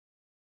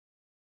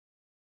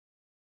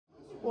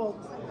Well,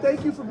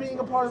 thank you for being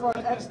a part of our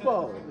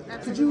expo.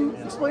 Absolutely. Could you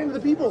explain to the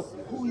people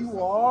who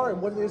you are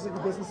and what it is that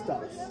your business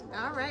does?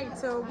 All right,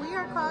 so we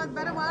are called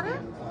Better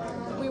Water.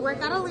 We work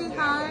out of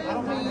Lehigh.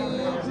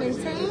 We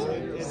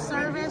maintain,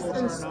 service,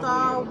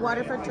 install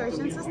water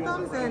filtration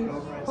systems and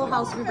whole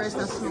house reverse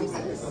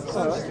osmosis.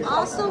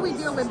 Also, we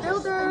deal with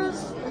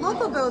builders,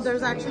 local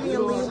builders actually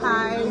in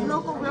Lehigh,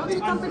 local realty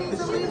companies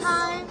in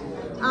Lehigh,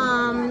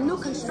 new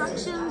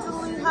constructions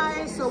in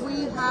Lehigh. So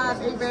we have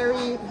a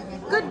very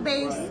good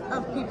base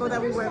of people that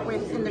we work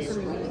with in the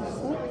community.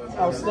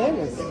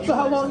 Outstanding. So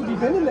how long have you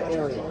been in the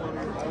area?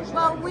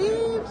 Well,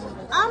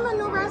 I'm a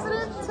new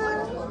resident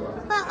to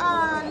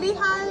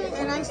Lehigh,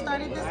 and I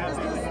started this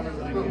business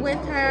with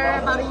her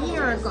about a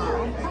year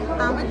ago.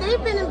 But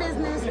they've been in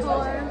business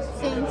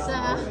since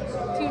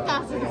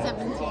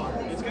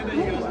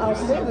 2017.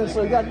 Outstanding.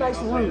 So you got nice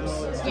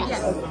roots.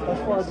 Yes. As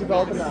far as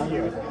developing out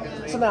here.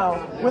 So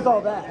now, with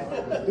all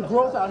that, the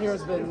growth out here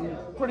has been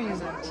pretty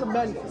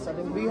tremendous. I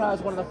think Lehigh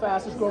is one of the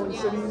fastest growing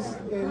cities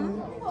in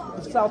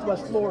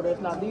Southwest Florida, if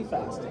not the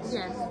fastest.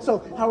 Yes.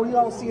 So how are you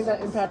all seeing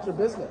that impact your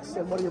business,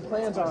 and what are your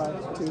plans are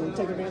to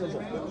take advantage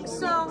of it?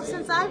 So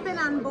since I've been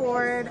on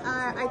board,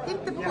 I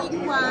think the peak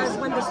was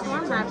when the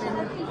storm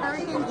happened.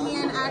 Hurricane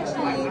Ian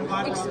actually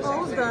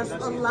exposed us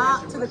a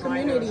lot to the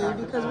community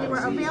because we were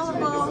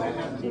available,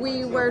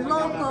 we were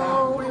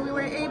local, and we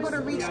were able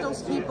to reach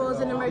those people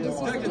in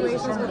emergency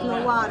situations with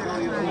no water.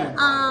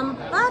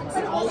 But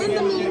in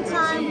the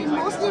meantime, we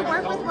mostly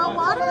work with well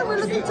water. We're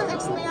looking to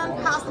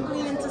expand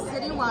possibly into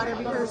city water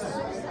because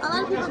a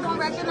lot of people don't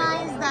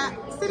recognize that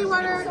city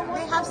water,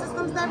 they have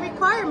systems that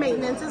require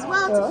maintenance as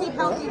well to keep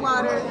healthy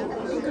water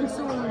and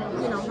consume,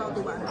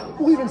 healthy water.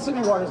 Well, even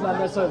city water is not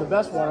necessarily the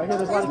best water. I hear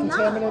there's a lot of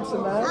contaminants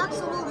in that.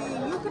 Absolutely.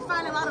 You could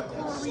find a lot of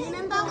chlorine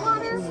in that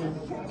water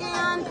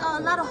and a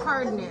lot of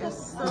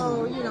hardness.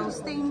 So,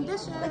 stained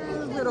dishes,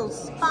 little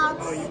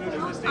spots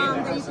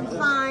that you can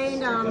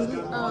find,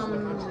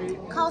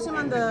 calcium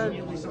on the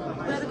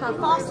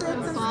faucets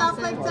and stuff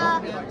like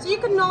that. So you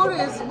can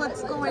notice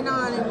what's going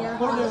on in your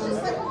home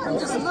from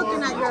just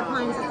looking at your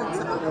appliances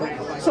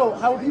itself. So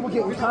how will people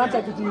get in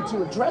contact with you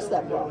to address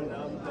that problem?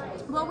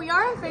 Well, we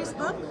are on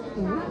Facebook.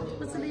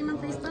 What's the name on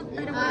Facebook?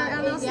 Better Water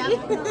LLC.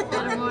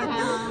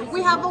 Yeah.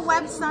 We have a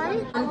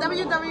website,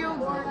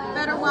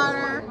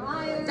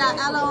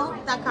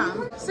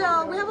 www.betterwater.lo.com.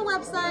 So we have a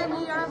website,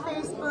 we are on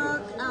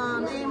Facebook,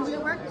 and we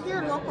work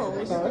here local.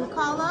 You can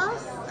call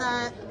us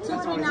at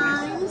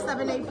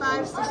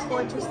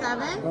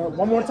 239-785-6427.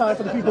 One more time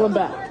for the people in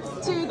back.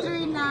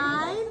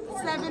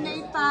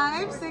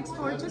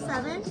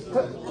 239-785-6427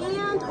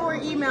 and or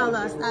email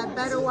us at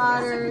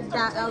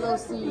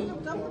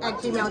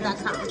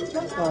betterwater.loc@gmail.com.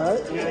 All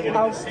right.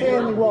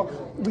 Outstanding. Well,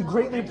 we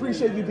greatly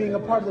appreciate you being a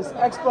part of this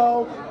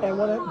expo and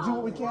want to do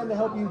what we can to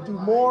help you do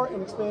more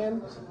and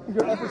expand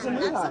your efforts in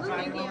Lehigh.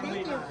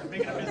 Absolutely.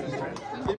 Thank you.